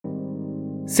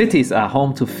Cities are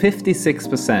home to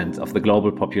 56% of the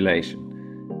global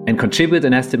population and contribute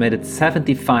an estimated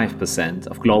 75%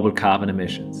 of global carbon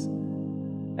emissions.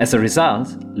 As a result,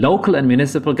 local and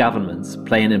municipal governments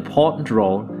play an important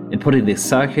role in putting the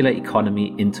circular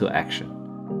economy into action.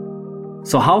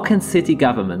 So how can city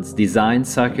governments design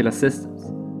circular systems?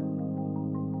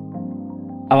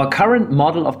 Our current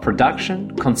model of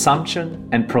production, consumption,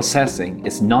 and processing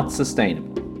is not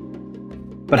sustainable.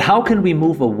 But how can we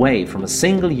move away from a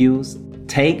single-use,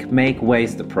 take, make,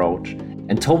 waste approach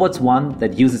and towards one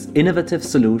that uses innovative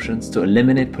solutions to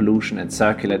eliminate pollution and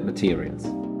circulate materials?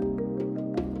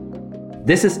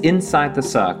 This is Inside the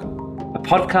Circle, a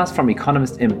podcast from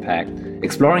Economist Impact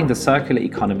exploring the circular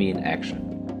economy in action.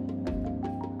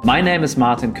 My name is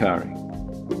Martin Curry.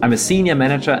 I'm a senior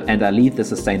manager and I lead the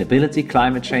Sustainability,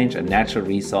 Climate Change and Natural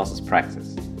Resources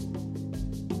practice.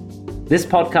 This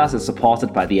podcast is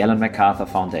supported by the Ellen MacArthur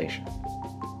Foundation.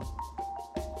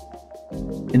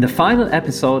 In the final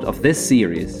episode of this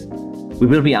series, we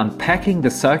will be unpacking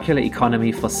the circular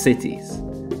economy for cities,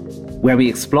 where we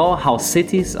explore how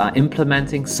cities are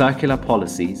implementing circular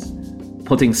policies,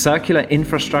 putting circular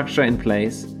infrastructure in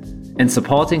place, and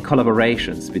supporting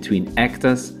collaborations between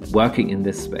actors working in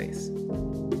this space.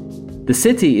 The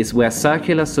city is where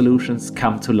circular solutions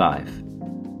come to life.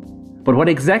 But what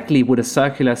exactly would a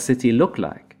circular city look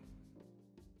like?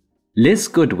 Liz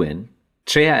Goodwin,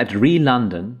 chair at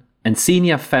ReLondon and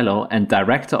senior fellow and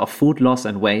director of food loss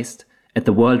and waste at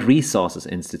the World Resources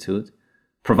Institute,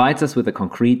 provides us with a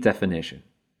concrete definition.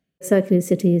 Circular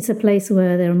city is a place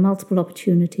where there are multiple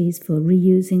opportunities for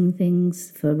reusing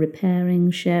things, for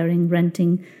repairing, sharing,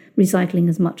 renting, recycling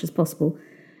as much as possible.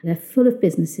 They're full of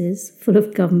businesses, full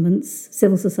of governments,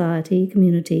 civil society,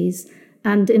 communities,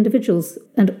 and individuals,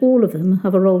 and all of them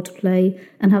have a role to play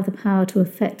and have the power to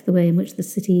affect the way in which the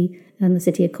city and the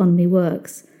city economy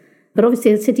works. But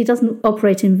obviously a city doesn't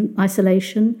operate in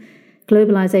isolation.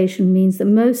 Globalization means that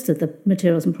most of the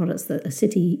materials and products that a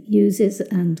city uses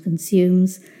and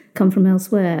consumes come from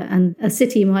elsewhere, and a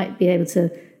city might be able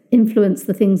to influence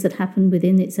the things that happen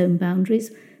within its own boundaries,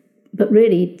 but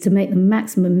really to make the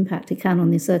maximum impact it can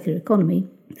on the circular economy,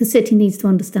 the city needs to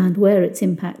understand where its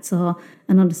impacts are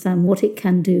and understand what it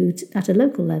can do at a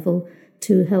local level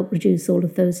to help reduce all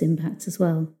of those impacts as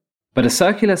well. But a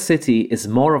circular city is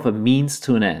more of a means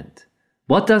to an end.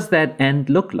 What does that end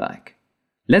look like?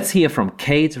 Let's hear from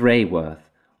Kate Raworth,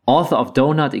 author of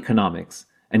Donut Economics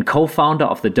and co-founder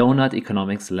of the Donut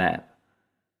Economics Lab.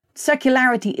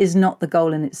 Circularity is not the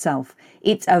goal in itself.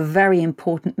 It's a very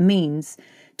important means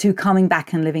to coming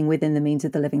back and living within the means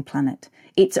of the living planet.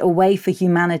 It's a way for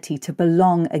humanity to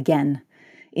belong again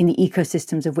in the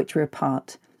ecosystems of which we're a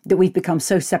part, that we've become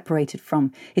so separated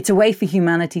from. It's a way for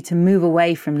humanity to move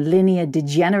away from linear,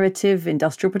 degenerative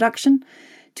industrial production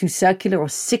to circular or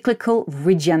cyclical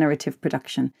regenerative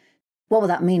production. What will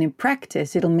that mean in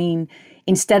practice? It'll mean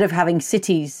instead of having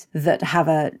cities that have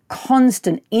a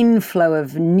constant inflow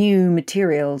of new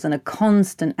materials and a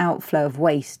constant outflow of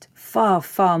waste, far,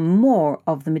 far more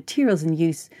of the materials in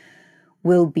use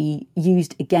will be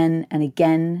used again and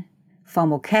again, far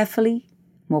more carefully,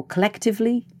 more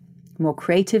collectively, more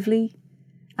creatively,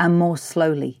 and more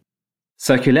slowly.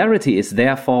 Circularity is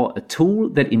therefore a tool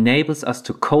that enables us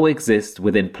to coexist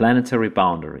within planetary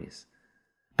boundaries.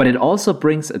 But it also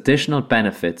brings additional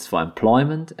benefits for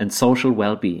employment and social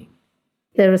well-being.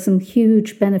 There are some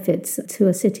huge benefits to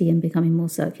a city in becoming more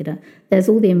circular. There's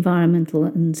all the environmental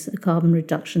and carbon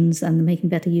reductions and the making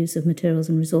better use of materials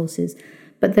and resources.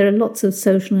 But there are lots of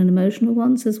social and emotional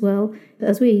ones as well.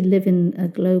 As we live in a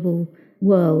global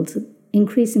world,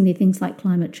 increasingly things like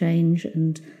climate change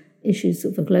and issues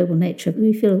of a global nature,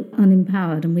 we feel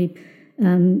unempowered,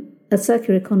 and a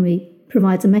circular economy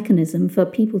provides a mechanism for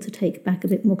people to take back a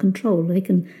bit more control. They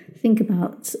can think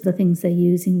about the things they're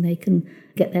using, they can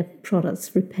get their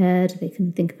products repaired, they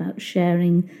can think about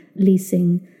sharing,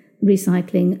 leasing,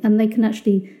 recycling, and they can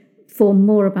actually form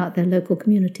more about their local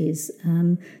communities.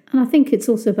 And I think it's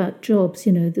also about jobs,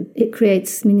 it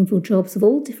creates meaningful jobs of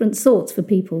all different sorts for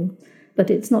people, but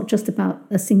it's not just about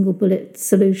a single bullet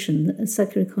solution. A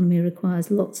circular economy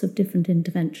requires lots of different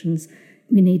interventions.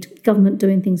 We need government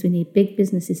doing things, we need big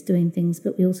businesses doing things,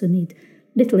 but we also need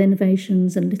little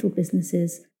innovations and little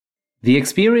businesses. The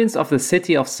experience of the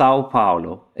city of Sao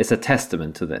Paulo is a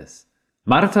testament to this.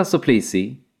 Marta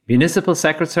Suplicy, Municipal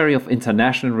Secretary of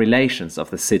International Relations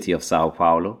of the city of Sao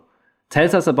Paulo,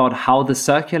 tells us about how the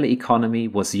circular economy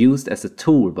was used as a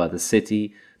tool by the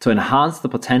city to enhance the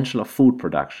potential of food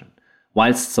production,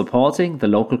 whilst supporting the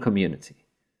local community.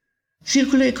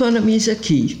 Circular economies are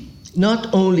key.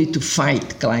 not only to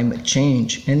fight climate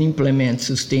change and implement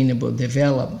sustainable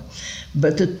development,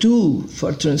 but a tool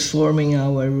for transforming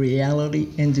our reality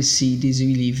and the cities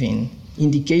we live in.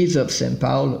 In the case of São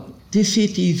Paulo, this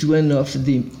city is one of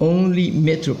the only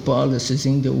metropolises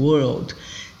in the world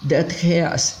that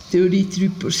has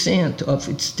 33% of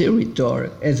its territory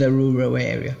as a rural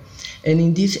area. And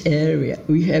in this area,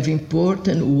 we have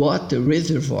important water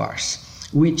reservoirs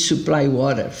which supply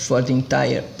water for the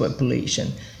entire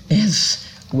population, as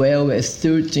well as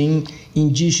 13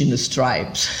 indigenous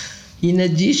tribes. In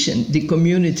addition, the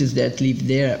communities that live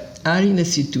there are in a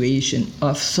situation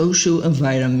of social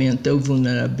environmental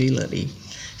vulnerability.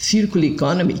 Circular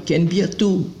economy can be a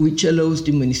tool which allows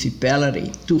the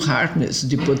municipality to harness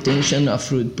the potential of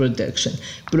food production,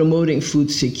 promoting food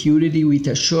security with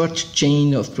a short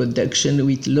chain of production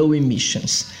with low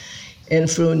emissions. And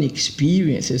from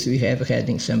experiences we have had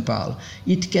in São Paulo,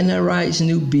 it can arise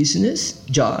new business,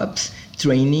 jobs,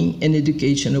 training, and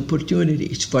education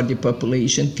opportunities for the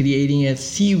population, creating a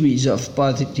series of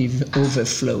positive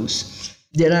overflows.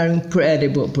 There are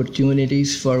incredible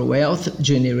opportunities for wealth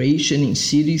generation in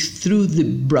cities through the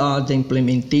broad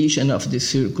implementation of the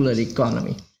circular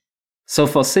economy. So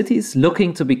for cities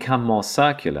looking to become more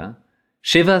circular,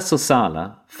 Shiva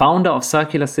Susala, founder of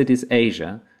Circular Cities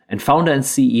Asia and founder and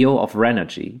CEO of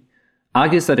Renergy,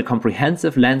 argues that a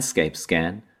comprehensive landscape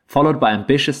scan followed by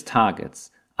ambitious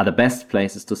targets are the best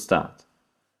places to start.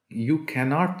 You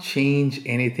cannot change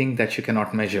anything that you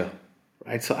cannot measure.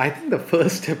 Right, so I think the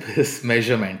first step is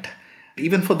measurement.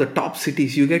 Even for the top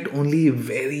cities, you get only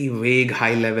very vague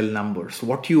high-level numbers.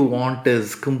 What you want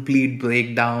is complete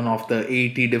breakdown of the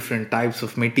 80 different types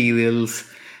of materials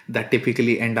that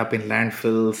typically end up in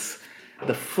landfills.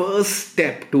 The first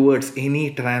step towards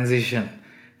any transition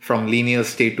from linear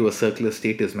state to a circular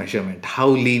state is measurement. How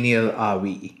linear are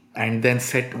we? And then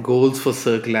set goals for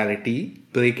circularity,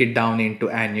 break it down into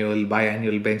annual,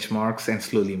 biannual benchmarks, and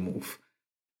slowly move.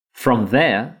 From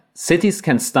there, cities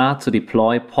can start to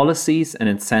deploy policies and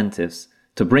incentives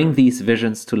to bring these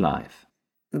visions to life.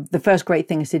 The first great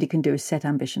thing a city can do is set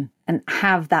ambition and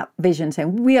have that vision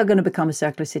saying, we are going to become a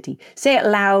circular city. Say it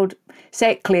loud,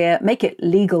 say it clear, make it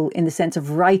legal in the sense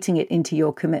of writing it into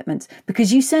your commitments,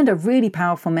 because you send a really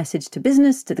powerful message to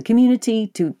business, to the community,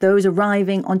 to those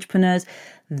arriving entrepreneurs.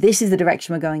 This is the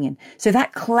direction we're going in. So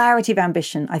that clarity of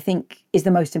ambition, I think, is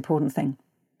the most important thing.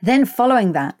 Then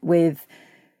following that with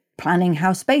planning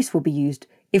how space will be used.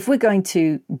 If we're going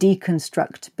to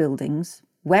deconstruct buildings,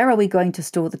 where are we going to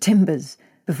store the timbers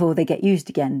before they get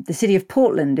used again? The city of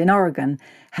Portland in Oregon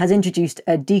has introduced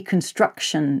a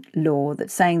deconstruction law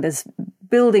that's saying there's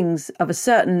buildings of a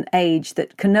certain age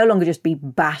that can no longer just be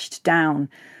bashed down.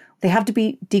 They have to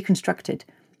be deconstructed,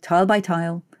 tile by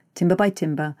tile, timber by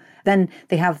timber. Then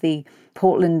they have the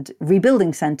Portland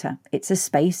Rebuilding Center. It's a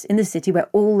space in the city where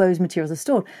all those materials are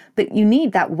stored. But you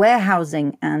need that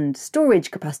warehousing and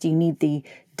storage capacity. You need the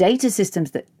data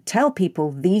systems that tell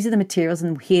people these are the materials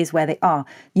and here's where they are.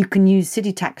 You can use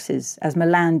city taxes, as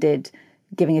Milan did,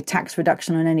 giving a tax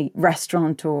reduction on any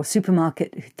restaurant or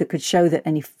supermarket that could show that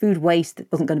any food waste that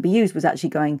wasn't going to be used was actually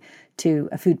going to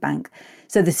a food bank.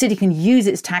 So the city can use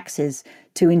its taxes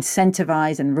to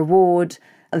incentivize and reward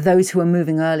those who are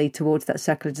moving early towards that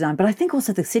circular design. But I think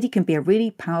also the city can be a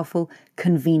really powerful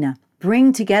convener,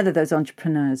 bring together those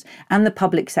entrepreneurs and the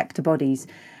public sector bodies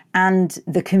and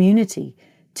the community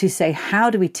to say, how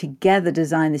do we together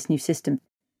design this new system?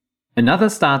 Another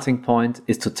starting point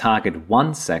is to target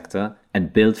one sector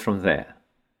and build from there.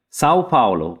 Sao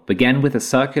Paulo began with a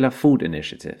circular food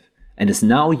initiative and is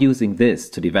now using this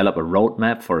to develop a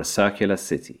roadmap for a circular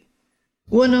city.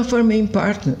 One of our main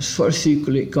partners for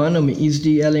circular economy is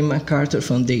the Ellen MacArthur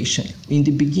Foundation. In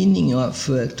the beginning of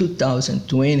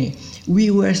 2020,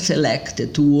 we were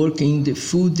selected to work in the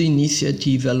food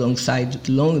initiative alongside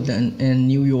London and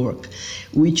New York,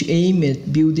 which aimed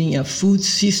at building a food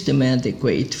system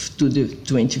adequate to the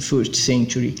 21st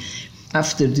century.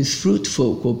 After this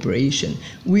fruitful cooperation,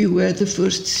 we were the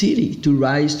first city to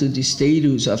rise to the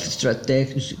status of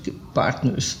strategic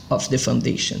partners of the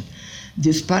foundation.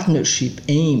 This partnership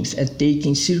aims at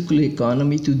taking circular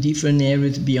economy to different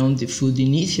areas beyond the food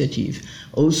initiative,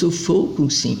 also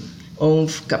focusing on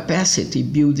capacity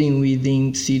building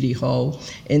within City Hall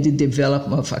and the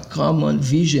development of a common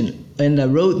vision and a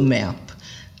roadmap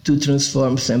to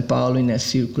transform São Paulo in a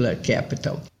circular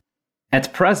capital.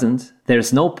 At present, there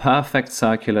is no perfect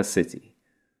circular city,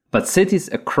 but cities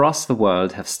across the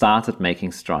world have started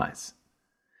making strides.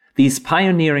 These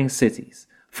pioneering cities,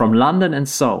 from London and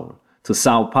Seoul to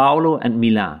Sao Paulo and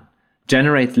Milan,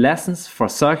 generate lessons for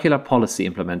circular policy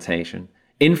implementation,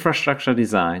 infrastructure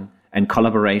design, and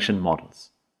collaboration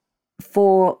models.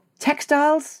 For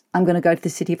textiles, I'm going to go to the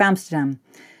city of Amsterdam,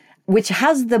 which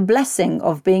has the blessing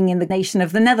of being in the nation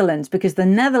of the Netherlands, because the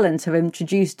Netherlands have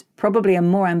introduced probably a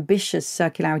more ambitious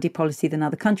circularity policy than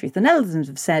other countries. The Netherlands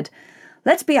have said,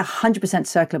 let's be 100%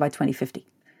 circular by 2050.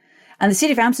 And the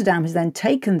city of Amsterdam has then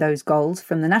taken those goals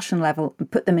from the national level and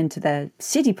put them into their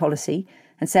city policy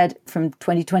and said from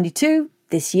 2022,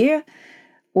 this year,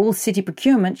 all city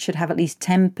procurement should have at least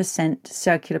 10%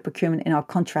 circular procurement in our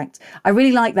contracts. I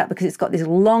really like that because it's got this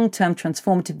long-term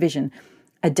transformative vision,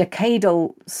 a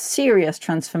decadal serious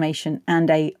transformation, and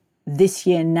a this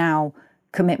year now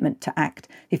commitment to act.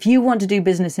 If you want to do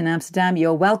business in Amsterdam,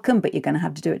 you're welcome, but you're going to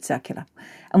have to do it circular.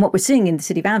 And what we're seeing in the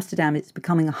city of Amsterdam, it's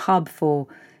becoming a hub for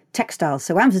textiles.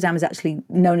 So Amsterdam is actually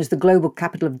known as the global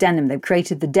capital of denim. They've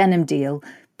created the denim deal,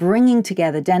 bringing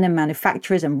together denim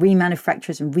manufacturers and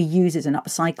remanufacturers and reusers and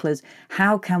upcyclers.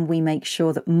 How can we make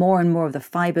sure that more and more of the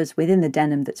fibers within the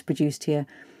denim that's produced here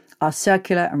are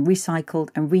circular and recycled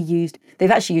and reused? They've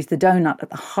actually used the donut at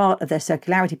the heart of their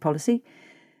circularity policy.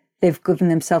 They've given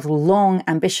themselves a long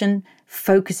ambition,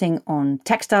 focusing on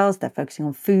textiles, they're focusing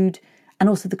on food, and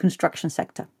also the construction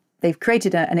sector. They've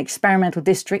created an experimental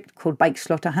district called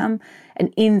Bijkslotterham,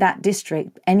 and in that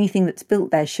district, anything that's built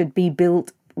there should be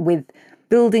built with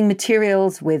building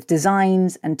materials, with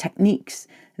designs and techniques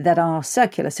that are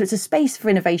circular. So it's a space for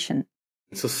innovation.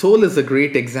 So Seoul is a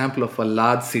great example of a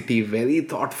large city very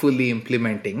thoughtfully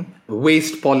implementing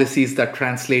waste policies that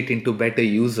translate into better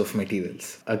use of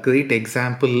materials. A great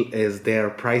example is their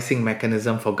pricing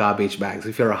mechanism for garbage bags.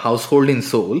 If you're a household in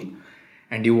Seoul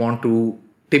and you want to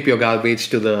tip your garbage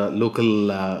to the local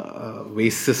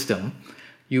waste system,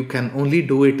 you can only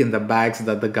do it in the bags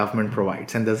that the government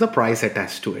provides, and there's a price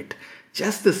attached to it.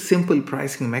 Just the simple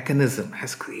pricing mechanism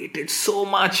has created so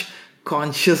much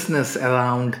consciousness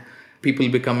around people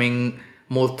becoming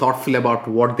more thoughtful about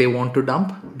what they want to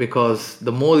dump, because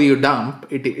the more you dump,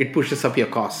 it pushes up your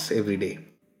costs every day.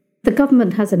 The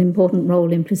government has an important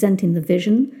role in presenting the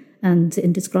vision and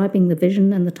in describing the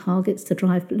vision and the targets to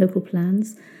drive local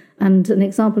plans. And an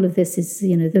example of this is,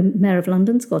 the Mayor of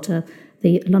London's got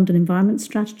the London Environment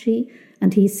Strategy,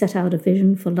 and he's set out a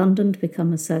vision for London to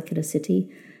become a circular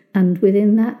city. And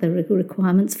within that, there are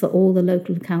requirements for all the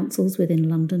local councils within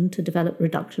London to develop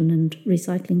reduction and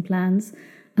recycling plans.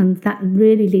 And that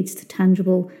really leads to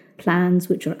tangible plans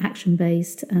which are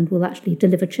action-based and will actually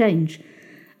deliver change.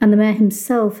 And the Mayor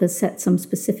himself has set some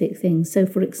specific things. So,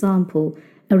 for example,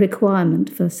 a requirement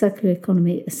for circular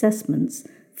economy assessments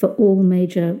for all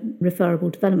major referable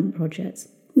development projects,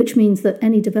 which means that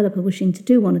any developer wishing to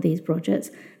do one of these projects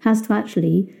has to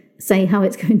actually say how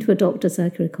it's going to adopt a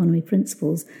circular economy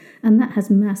principles. And that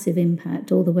has massive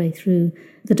impact all the way through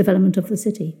the development of the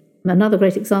city. Another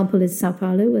great example is Sao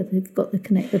Paulo, where they've got the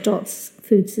Connect the Dots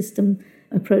food system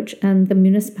approach, and the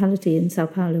municipality in Sao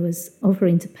Paulo is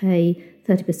offering to pay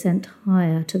 30%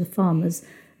 higher to the farmers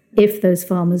if those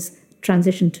farmers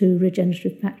transition to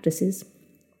regenerative practices.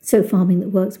 So farming that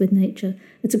works with nature.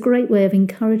 It's a great way of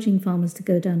encouraging farmers to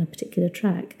go down a particular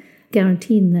track,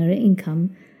 guaranteeing their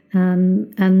income,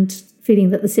 and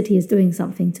feeling that the city is doing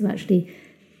something to actually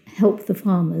help the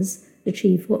farmers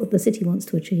achieve what the city wants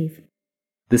to achieve.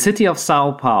 The city of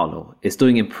Sao Paulo is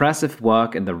doing impressive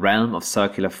work in the realm of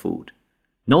circular food.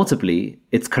 Notably,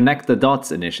 its Connect the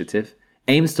Dots initiative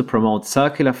aims to promote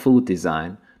circular food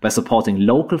design by supporting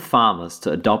local farmers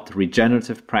to adopt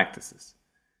regenerative practices.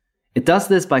 It does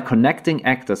this by connecting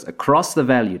actors across the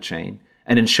value chain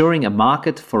and ensuring a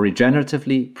market for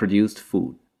regeneratively produced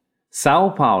food. Sao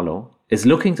Paulo is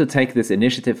looking to take this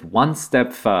initiative one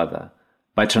step further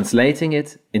by translating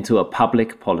it into a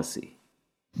public policy.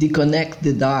 The Connect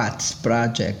the Dots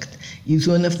project is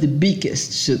one of the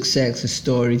biggest success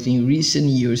stories in recent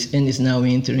years and is now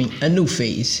entering a new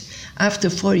phase. After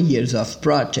 4 years of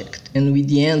project and with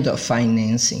the end of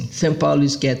financing, São Paulo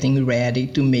is getting ready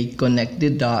to make Connect the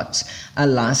Dots a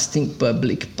lasting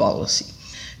public policy.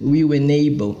 We will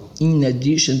enable, in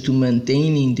addition to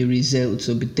maintaining the results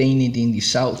obtained in the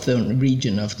southern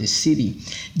region of the city,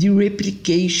 the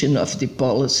replication of the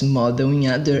policy model in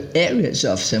other areas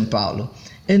of São Paulo,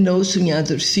 and also in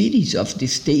other cities of the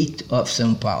state of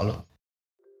São Paulo.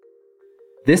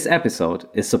 This episode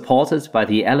is supported by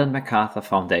the Ellen MacArthur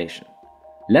Foundation.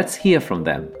 Let's hear from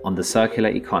them on the circular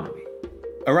economy.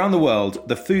 Around the world,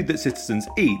 the food that citizens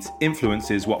eat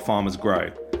influences what farmers grow.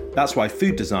 That's why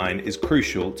food design is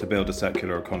crucial to build a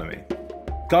circular economy.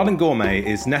 Garden Gourmet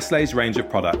is Nestlé's range of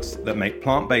products that make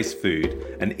plant-based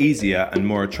food an easier and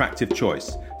more attractive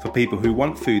choice for people who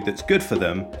want food that's good for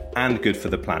them and good for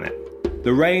the planet.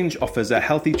 The range offers a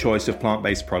healthy choice of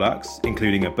plant-based products,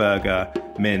 including a burger,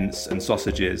 mince, and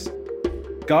sausages.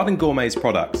 Garden Gourmet's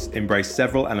products embrace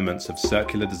several elements of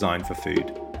circular design for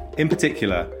food. In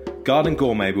particular, Garden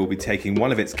Gourmet will be taking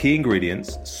one of its key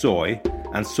ingredients, soy,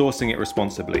 and sourcing it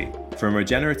responsibly from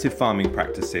regenerative farming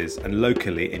practices and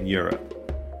locally in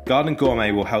Europe. Garden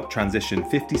Gourmet will help transition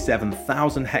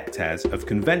 57,000 hectares of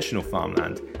conventional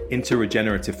farmland into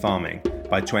regenerative farming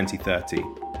by 2030.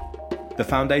 The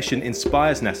foundation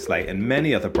inspires Nestlé and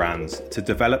many other brands to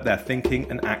develop their thinking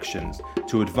and actions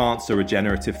to advance a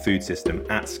regenerative food system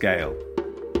at scale.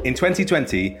 In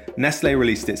 2020, Nestlé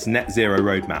released its Net Zero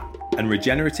roadmap, and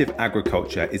regenerative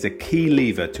agriculture is a key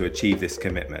lever to achieve this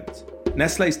commitment.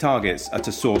 Nestlé's targets are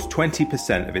to source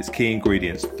 20% of its key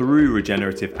ingredients through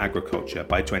regenerative agriculture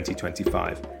by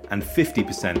 2025 and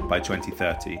 50% by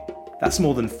 2030. That's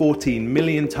more than 14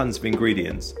 million tonnes of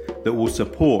ingredients that will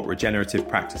support regenerative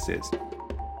practices.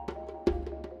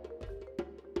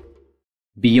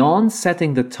 Beyond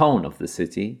setting the tone of the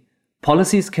city,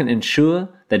 policies can ensure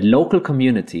that local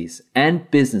communities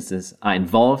and businesses are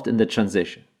involved in the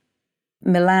transition.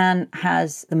 Milan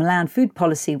has the Milan food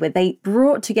policy, where they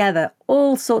brought together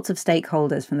all sorts of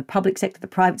stakeholders from the public sector, the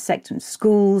private sector, and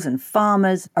schools and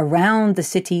farmers around the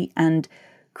city, and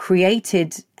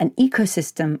created an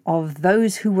ecosystem of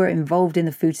those who were involved in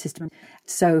the food system.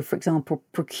 So, for example,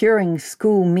 procuring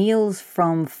school meals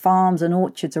from farms and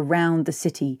orchards around the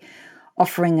city,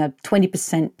 offering a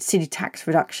 20% city tax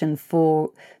reduction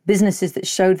for businesses that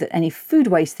showed that any food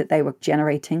waste that they were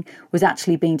generating was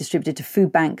actually being distributed to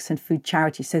food banks and food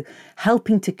charities. So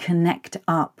helping to connect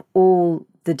up all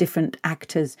the different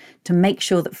actors to make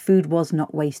sure that food was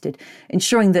not wasted,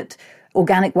 ensuring that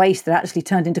organic waste that actually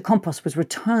turned into compost was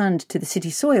returned to the city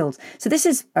soils. So this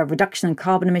is a reduction in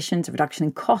carbon emissions, a reduction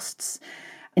in costs,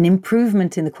 an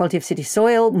improvement in the quality of city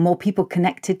soil, more people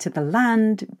connected to the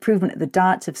land, improvement of the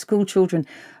diets of school children.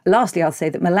 Lastly, I'll say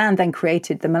that Milan then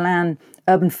created the Milan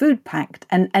Urban Food Pact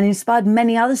and inspired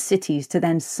many other cities to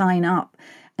then sign up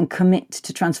and commit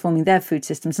to transforming their food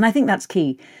systems. And I think that's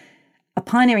key. A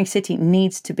pioneering city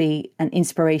needs to be an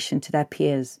inspiration to their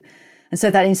peers. And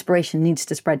so that inspiration needs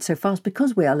to spread so fast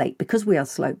because we are late, because we are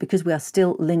slow, because we are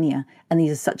still linear. And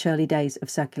these are such early days of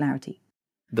circularity.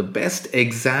 The best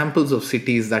examples of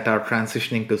cities that are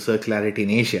transitioning to circularity in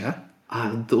Asia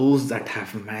are those that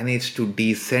have managed to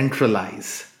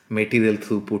decentralize material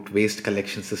throughput, waste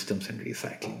collection systems, and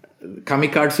recycling.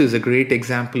 Kamikatsu is a great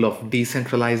example of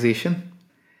decentralization.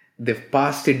 They've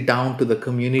passed it down to the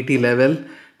community level.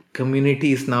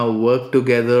 Communities now work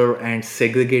together and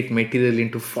segregate material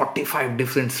into 45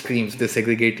 different streams. They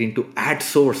segregate into at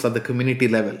source at the community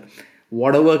level.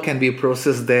 Whatever can be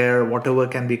processed there, whatever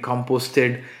can be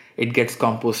composted, it gets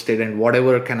composted, and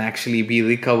whatever can actually be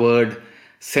recovered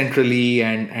centrally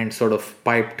and sort of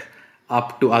piped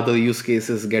up to other use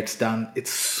cases gets done. It's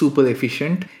super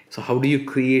efficient. So how do you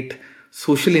create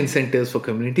social incentives for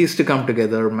communities to come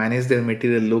together, manage their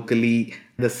material locally?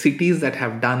 The cities that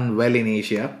have done well in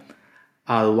Asia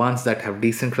are ones that have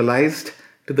decentralized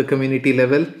to the community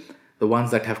level, the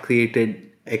ones that have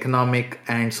created economic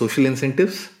and social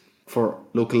incentives for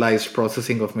localized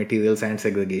processing of materials and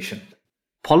segregation.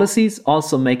 Policies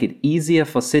also make it easier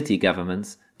for city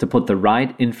governments to put the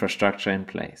right infrastructure in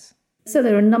place. So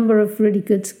there are a number of really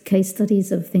good case studies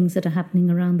of things that are happening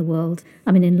around the world.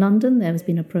 I mean, in London, there has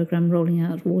been a programme rolling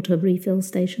out water refill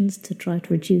stations to try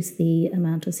to reduce the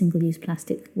amount of single-use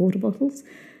plastic water bottles.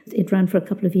 It ran for a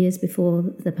couple of years before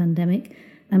the pandemic,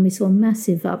 and we saw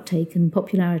massive uptake and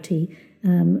popularity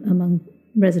among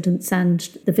residents and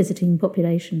the visiting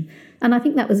population. And I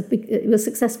think that it was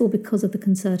successful because of the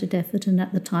concerted effort, and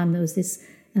at the time there was this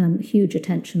huge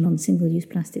attention on single-use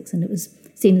plastics, and it was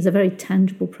seen as a very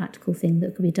tangible, practical thing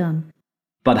that could be done.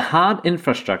 But hard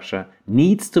infrastructure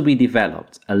needs to be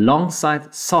developed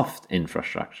alongside soft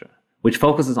infrastructure, which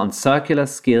focuses on circular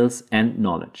skills and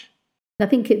knowledge. I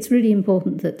think it's really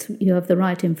important that you have the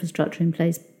right infrastructure in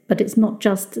place, but it's not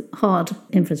just hard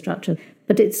infrastructure,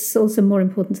 but it's also more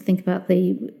important to think about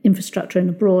the infrastructure in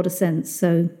a broader sense.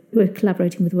 So we're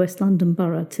collaborating with West London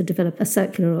Borough to develop a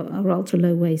circular or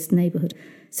ultra-low waste neighbourhood.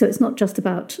 So it's not just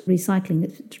about recycling,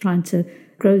 it's trying to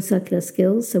grow circular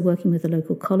skills, so working with the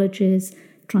local colleges,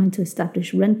 trying to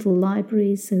establish rental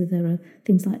libraries. So there are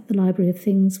things like the Library of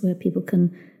Things where people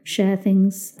can share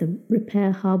things, the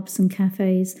repair hubs and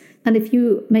cafes. And if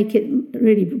you make it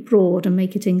really broad and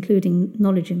make it including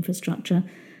knowledge infrastructure,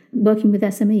 working with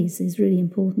SMEs is really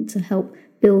important to help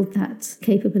build that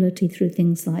capability through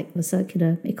things like the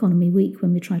Circular Economy Week,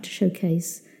 when we try to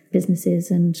showcase businesses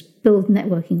and build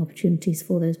networking opportunities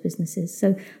for those businesses.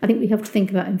 So I think we have to think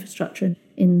about infrastructure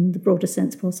in the broadest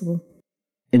sense possible.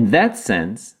 In that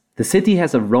sense, the city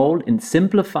has a role in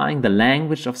simplifying the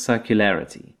language of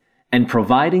circularity and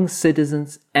providing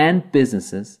citizens and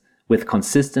businesses with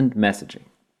consistent messaging.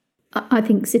 I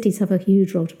think cities have a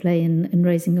huge role to play in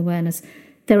raising awareness.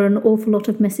 There are an awful lot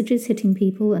of messages hitting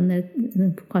people,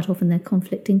 and quite often they're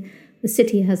conflicting. The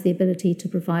city has the ability to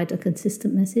provide a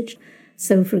consistent message.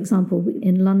 So, for example,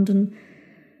 in London,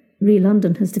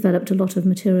 Re-London has developed a lot of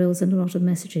materials and a lot of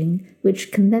messaging,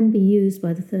 which can then be used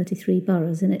by the 33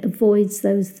 boroughs, and it avoids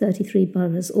those 33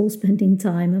 boroughs all spending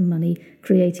time and money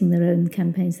creating their own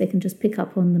campaigns. They can just pick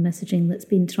up on the messaging that's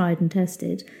been tried and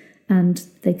tested, and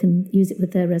they can use it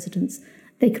with their residents.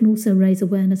 They can also raise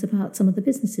awareness about some of the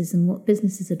businesses and what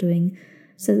businesses are doing,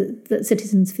 so that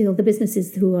citizens feel the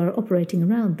businesses who are operating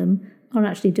around them are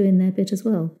actually doing their bit as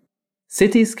well.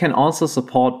 Cities can also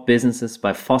support businesses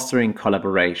by fostering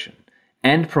collaboration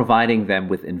and providing them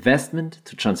with investment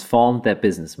to transform their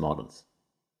business models.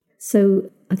 So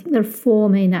I think there are 4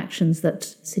 main actions that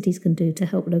cities can do to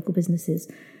help local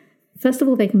businesses. First of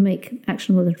all, they can make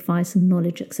actionable advice and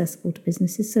knowledge accessible to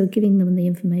businesses, so giving them the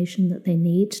information that they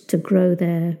need to grow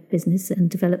their business and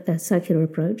develop their circular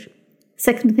approach.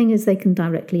 Second thing is they can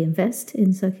directly invest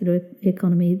in circular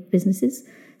economy businesses.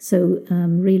 So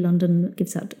Re-London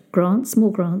gives out grants,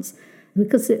 small grants,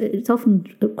 because it's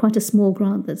often quite a small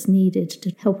grant that's needed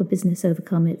to help a business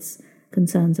overcome its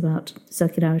concerns about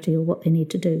circularity or what they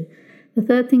need to do. The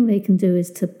third thing they can do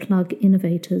is to plug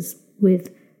innovators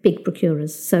with big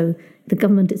procurers. So the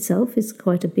government itself is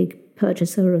quite a big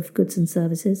purchaser of goods and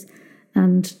services,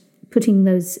 and putting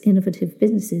those innovative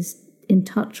businesses in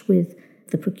touch with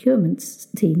the procurement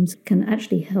teams can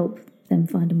actually help them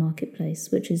find a marketplace,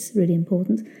 which is really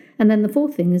important. And then the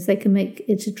fourth thing is they can make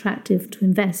it attractive to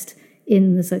invest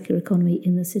in the circular economy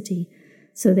in the city,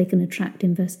 so they can attract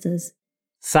investors.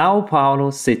 Sao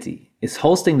Paulo City is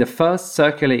hosting the first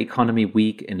Circular Economy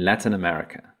Week in Latin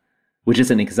America, which is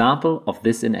an example of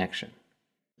this in action.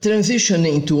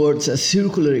 Transitioning towards a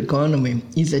circular economy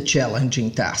is a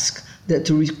challenging task that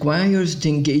requires the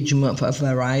engagement of a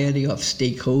variety of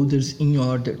stakeholders in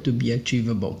order to be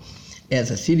achievable. As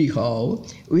a City Hall,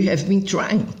 we have been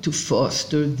trying to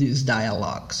foster these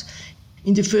dialogues.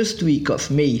 In the first week of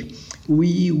May,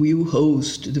 we will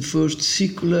host the first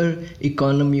Circular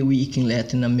Economy Week in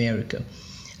Latin America,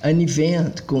 an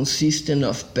event consisting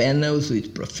of panels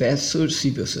with professors,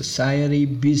 civil society,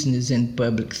 business and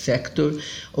public sector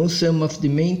on some of the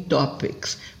main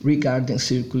topics regarding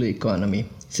circular economy,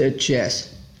 such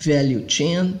as value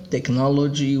chain,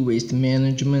 technology, waste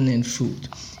management and food.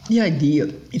 The idea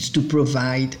is to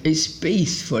provide a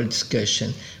space for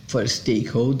discussion for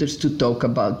stakeholders to talk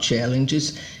about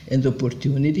challenges and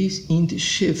opportunities in the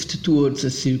shift towards a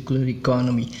circular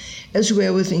economy, as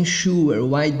well as ensure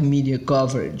wide media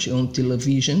coverage on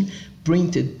television,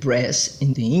 printed press,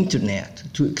 and the internet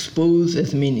to expose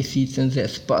as many citizens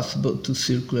as possible to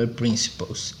circular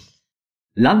principles.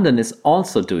 London is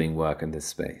also doing work in this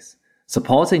space,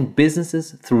 supporting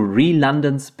businesses through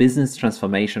Re-London's Business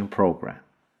Transformation Programme.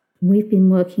 We've been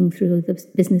working through the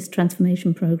Business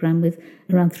Transformation Programme with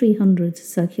around 300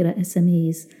 circular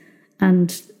SMEs,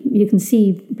 and you can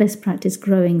see best practice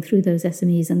growing through those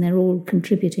SMEs, and they're all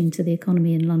contributing to the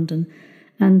economy in London.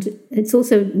 And it's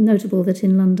also notable that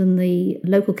in London, the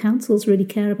local councils really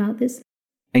care about this.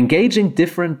 Engaging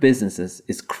different businesses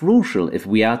is crucial if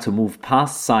we are to move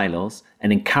past silos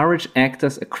and encourage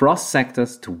actors across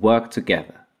sectors to work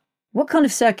together. What kind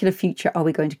of circular future are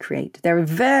we going to create? There are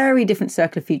very different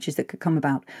circular futures that could come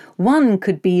about. One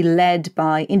could be led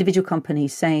by individual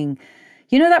companies saying,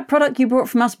 you know that product you brought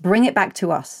from us, bring it back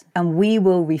to us and we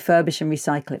will refurbish and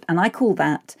recycle it. And I call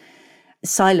that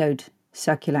siloed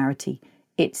circularity.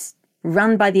 It's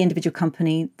run by the individual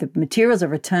company. The materials are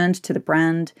returned to the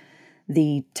brand.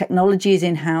 The technology is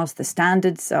in-house. The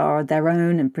standards are their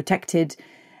own and protected.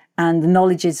 And the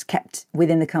knowledge is kept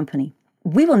within the company.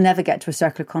 We will never get to a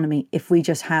circular economy if we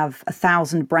just have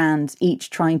 1,000 brands each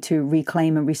trying to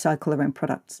reclaim and recycle their own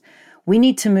products. We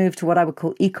need to move to what I would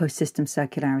call ecosystem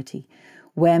circularity,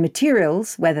 where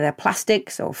materials, whether they're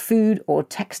plastics or food or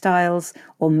textiles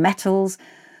or metals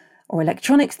or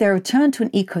electronics, they're returned to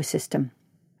an ecosystem.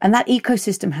 And that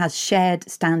ecosystem has shared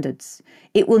standards.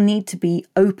 It will need to be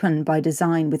open by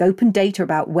design with open data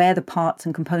about where the parts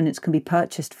and components can be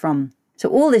purchased from. So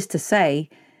all this to say,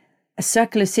 a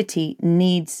circular city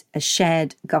needs a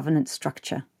shared governance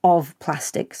structure of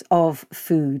plastics, of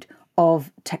food,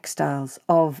 of textiles,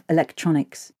 of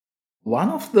electronics. One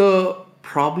of the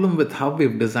problem with how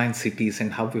we've designed cities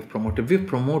and how we've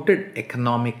promoted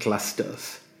economic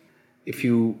clusters. If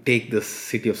you take the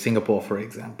city of Singapore, for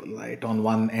example, right, on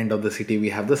one end of the city, we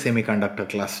have the semiconductor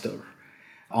cluster.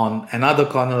 On another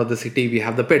corner of the city, we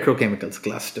have the petrochemicals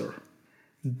cluster.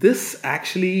 This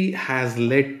actually has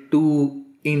led to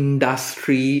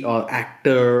industry or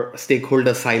actor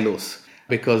stakeholder silos,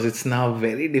 because it's now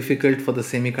very difficult for the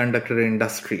semiconductor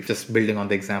industry, just building on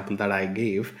the example that I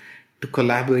gave, to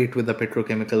collaborate with the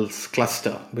petrochemicals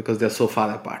cluster because they're so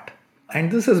far apart. And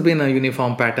this has been a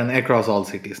uniform pattern across all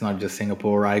cities, not just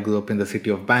Singapore. I grew up in the city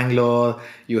of Bangalore.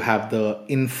 You have the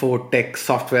infotech,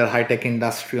 software, high-tech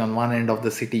industry on one end of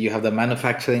the city. You have the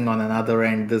manufacturing on another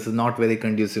end. This is not very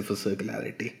conducive for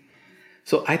circularity.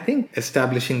 So I think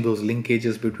establishing those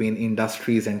linkages between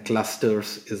industries and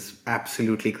clusters is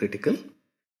absolutely critical.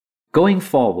 Going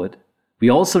forward, we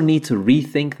also need to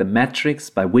rethink the metrics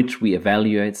by which we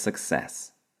evaluate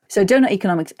success. So Doughnut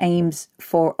Economics aims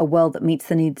for a world that meets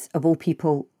the needs of all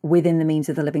people within the means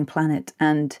of the living planet.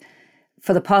 And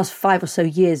for the past 5 or so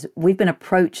years, we've been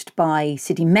approached by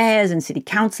city mayors and city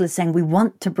councillors saying, we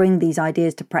want to bring these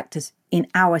ideas to practice in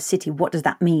our city. What does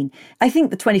that mean? I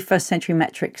think the 21st century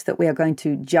metrics that we are going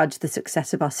to judge the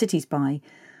success of our cities by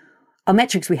are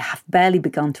metrics we have barely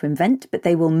begun to invent, but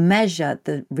they will measure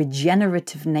the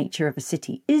regenerative nature of a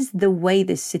city. Is the way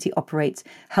this city operates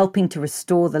helping to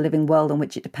restore the living world on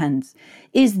which it depends?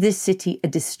 Is this city a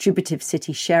distributive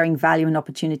city sharing value and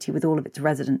opportunity with all of its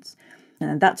residents?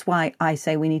 And that's why I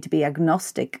say we need to be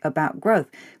agnostic about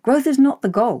growth. Growth is not the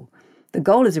goal. The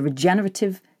goal is a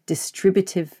regenerative,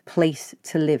 distributive place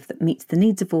to live that meets the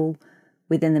needs of all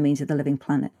within the means of the living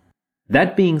planet.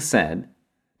 That being said,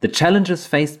 the challenges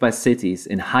faced by cities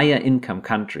in higher income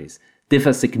countries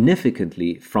differ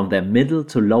significantly from their middle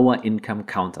to lower income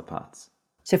counterparts.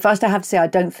 So first I have to say I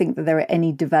don't think that there are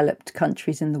any developed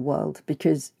countries in the world,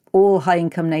 because all high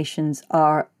income nations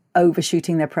are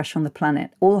overshooting their pressure on the planet.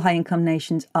 All high income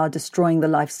nations are destroying the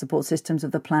life support systems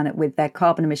of the planet with their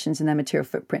carbon emissions and their material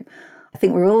footprint. I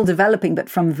think we're all developing, but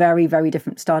from very, very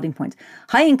different starting points.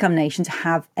 High income nations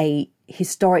have a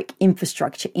historic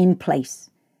infrastructure in place.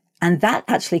 And that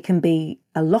actually can be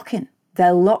a lock-in.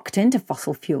 They're locked into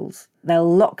fossil fuels. They're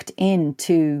locked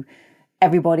into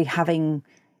everybody having,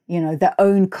 their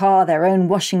own car, their own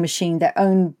washing machine, their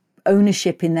own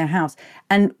ownership in their house,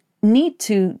 and need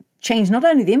to change not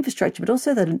only the infrastructure, but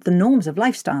also the norms of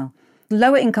lifestyle.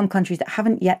 Lower income countries that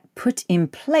haven't yet put in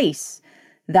place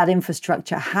that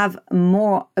infrastructure have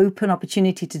more open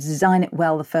opportunity to design it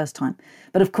well the first time.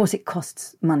 But of course, it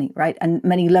costs money, right? And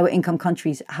many lower income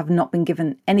countries have not been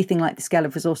given anything like the scale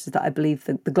of resources that I believe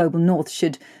the global north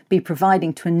should be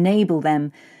providing to enable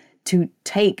them to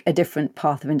take a different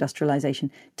path of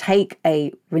industrialization, take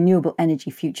a renewable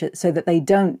energy future so that they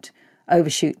don't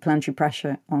overshoot planetary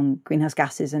pressure on greenhouse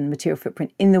gases and material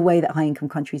footprint in the way that high income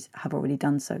countries have already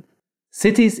done so.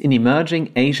 Cities in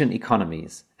emerging Asian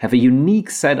economies have a unique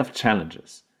set of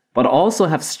challenges, but also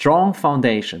have strong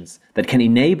foundations that can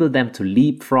enable them to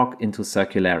leapfrog into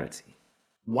circularity.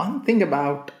 One thing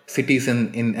about cities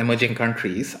in emerging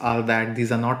countries are that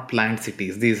these are not planned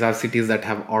cities. These are cities that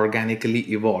have organically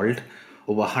evolved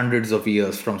over hundreds of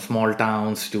years, from small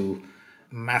towns to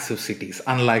massive cities.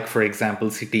 Unlike, for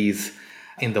example, cities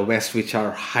in the West, which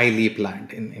are highly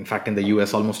planned. In fact, in the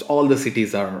US, almost all the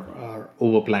cities are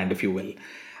over-planned, if you will.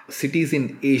 Cities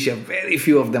in Asia, very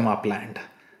few of them are planned.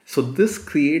 So this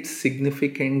creates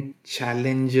significant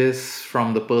challenges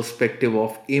from the perspective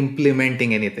of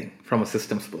implementing anything from a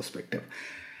systems perspective.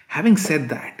 Having said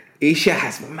that, Asia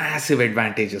has massive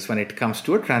advantages when it comes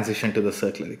to a transition to the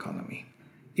circular economy.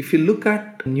 If you look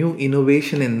at new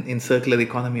innovation in circular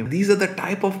economy, these are the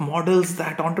type of models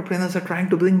that entrepreneurs are trying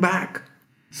to bring back.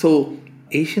 So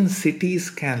Asian cities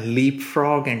can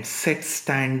leapfrog and set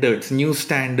standards, new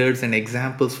standards and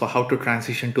examples for how to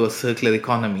transition to a circular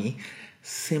economy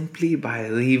simply by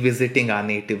revisiting our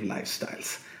native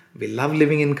lifestyles. We love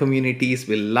living in communities.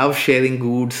 We love sharing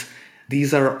goods.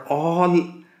 These are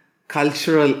all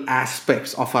cultural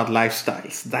aspects of our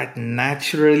lifestyles that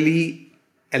naturally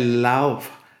allow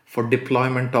for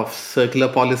deployment of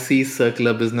circular policies,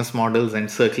 circular business models,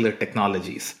 and circular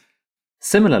technologies.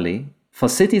 Similarly, for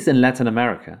cities in Latin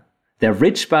America, their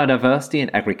rich biodiversity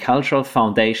and agricultural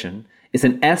foundation is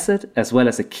an asset as well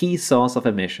as a key source of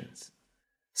emissions.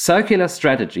 Circular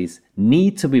strategies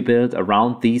need to be built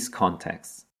around these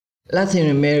contexts. Latin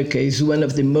America is one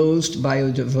of the most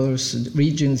biodiverse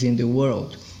regions in the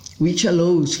world, which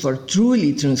allows for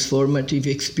truly transformative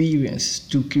experience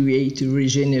to create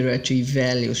regenerative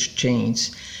value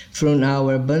chains from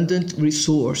our abundant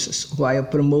resources while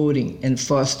promoting and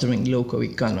fostering local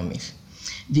economies.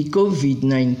 The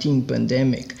COVID-19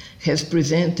 pandemic has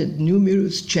presented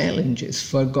numerous challenges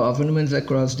for governments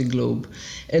across the globe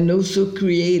and also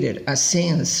created a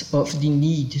sense of the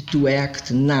need to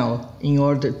act now in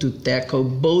order to tackle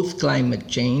both climate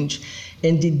change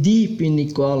and the deep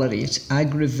inequalities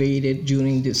aggravated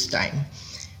during this time.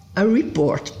 A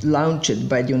report launched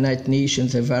by the United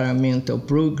Nations Environmental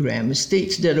Programme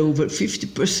states that over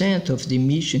 50% of the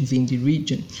emissions in the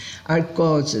region are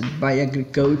caused by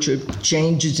agriculture,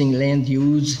 changes in land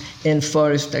use and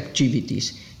forest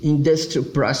activities, industrial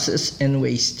process and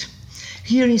waste.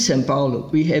 Here in São Paulo,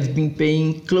 we have been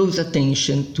paying close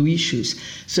attention to issues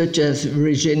such as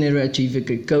regenerative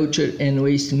agriculture and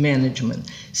waste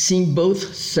management, seeing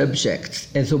both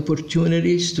subjects as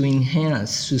opportunities to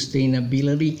enhance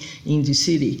sustainability in the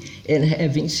city and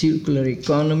having circular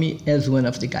economy as one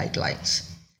of the guidelines.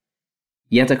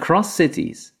 Yet across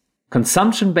cities,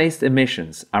 consumption-based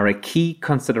emissions are a key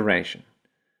consideration,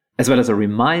 as well as a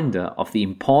reminder of the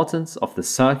importance of the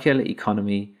circular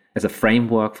economy as a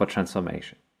framework for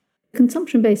transformation.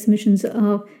 Consumption-based emissions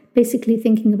are basically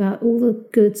thinking about all the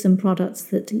goods and products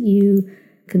that you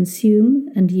consume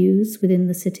and use within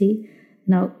the city.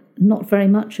 Now, not very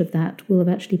much of that will have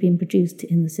actually been produced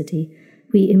in the city.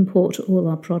 We import all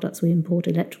our products. We import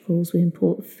electricals, we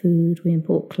import food, we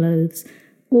import clothes.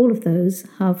 All of those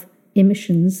have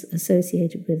emissions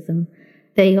associated with them.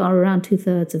 They are around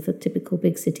 2/3 of a typical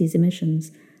big city's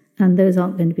emissions. And those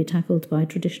aren't going to be tackled by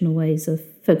traditional ways of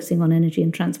focusing on energy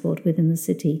and transport within the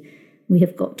city. We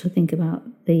have got to think about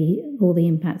all the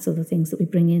impacts of the things that we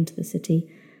bring into the city.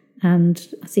 And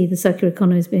I see the circular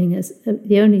economy as being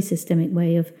the only systemic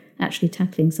way of actually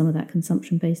tackling some of that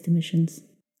consumption-based emissions.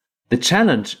 The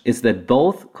challenge is that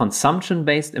both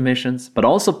consumption-based emissions, but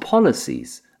also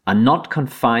policies, are not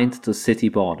confined to city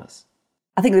borders.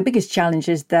 I think the biggest challenge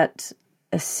is that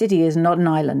a city is not an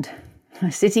island.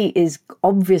 A city is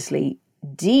obviously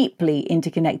deeply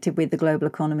interconnected with the global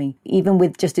economy, even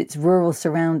with just its rural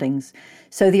surroundings.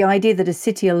 So the idea that a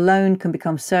city alone can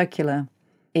become circular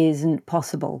isn't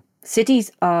possible.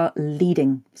 Cities are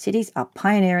leading, cities are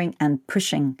pioneering and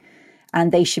pushing,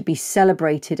 and they should be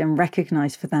celebrated and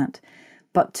recognized for that.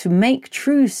 But to make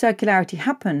true circularity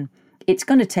happen, it's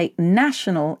going to take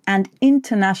national and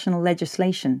international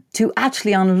legislation to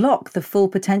actually unlock the full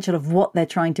potential of what they're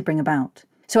trying to bring about.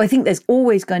 So I think there's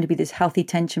always going to be this healthy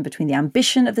tension between the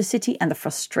ambition of the city and the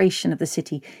frustration of the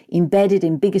city, embedded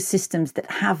in bigger systems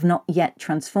that have not yet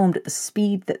transformed at the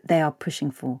speed that they are pushing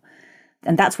for.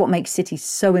 And that's what makes cities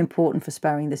so important for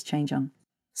spurring this change on.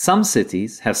 Some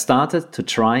cities have started to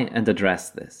try and address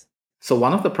this. So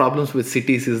one of the problems with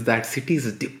cities is that cities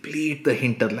deplete the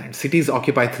hinterland. Cities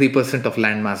occupy 3% of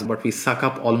landmass, but we suck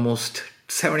up almost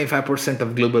 75%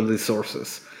 of global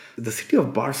resources. The city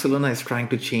of Barcelona is trying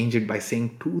to change it by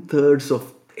saying 2/3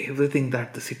 of everything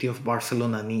that the city of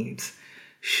Barcelona needs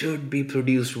should be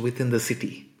produced within the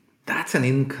city. That's an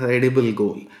incredible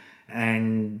goal.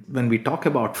 And when we talk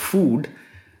about food,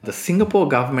 the Singapore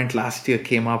government last year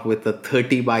came up with a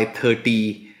 30 by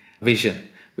 30 vision,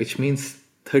 which means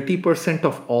 30%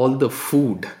 of all the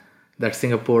food that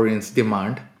Singaporeans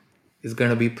demand is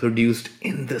going to be produced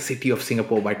in the city of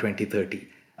Singapore by 2030.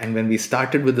 And when we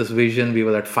started with this vision, we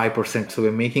were at 5%. So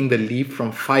we're making the leap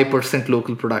from 5%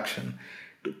 local production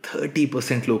to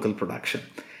 30% local production.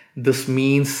 This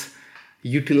means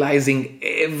utilizing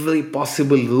every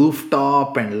possible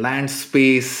rooftop and land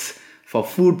space for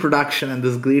food production. And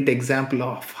this great example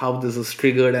of how this has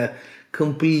triggered a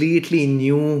completely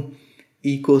new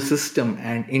ecosystem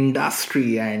and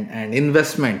industry and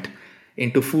investment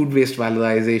into food waste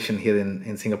valorization here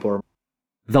in Singapore.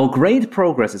 Though great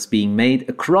progress is being made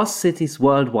across cities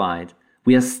worldwide,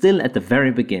 we are still at the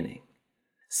very beginning.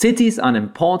 Cities are an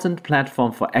important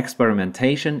platform for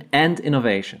experimentation and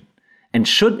innovation, and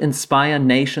should inspire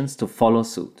nations to follow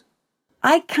suit.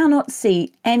 I cannot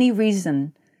see any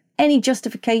reason, any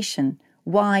justification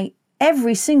why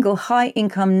every single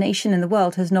high-income nation in the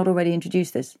world has not already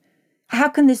introduced this. How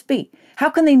can this be? How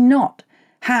can they not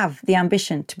have the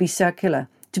ambition to be circular,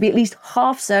 to be at least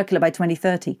half circular by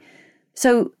 2030?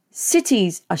 So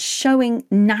cities are showing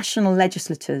national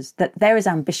legislators that there is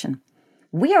ambition.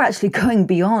 We are actually going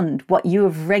beyond what you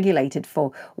have regulated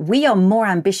for. We are more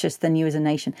ambitious than you as a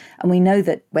nation. And we know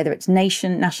that whether it's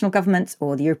national governments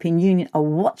or the European Union are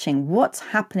watching what's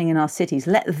happening in our cities.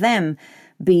 Let them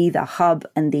be the hub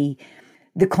and the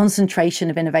concentration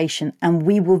of innovation. And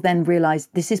we will then realize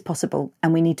this is possible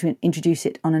and we need to introduce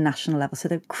it on a national level. So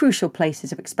they're crucial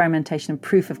places of experimentation and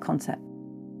proof of concept.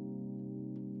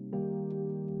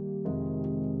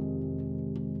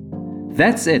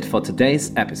 That's it for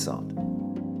today's episode.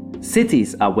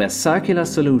 Cities are where circular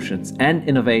solutions and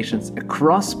innovations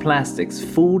across plastics,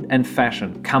 food, and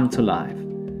fashion come to life,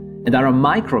 and are a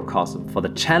microcosm for the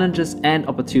challenges and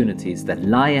opportunities that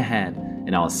lie ahead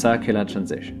in our circular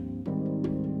transition.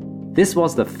 This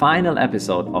was the final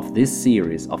episode of this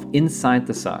series of Inside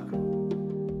the Circle.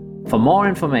 For more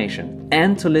information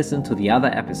and to listen to the other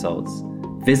episodes,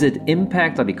 visit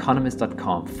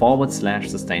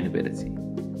impact.economist.com/sustainability.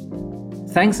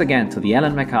 Thanks again to the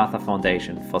Ellen MacArthur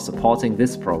Foundation for supporting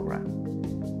this program.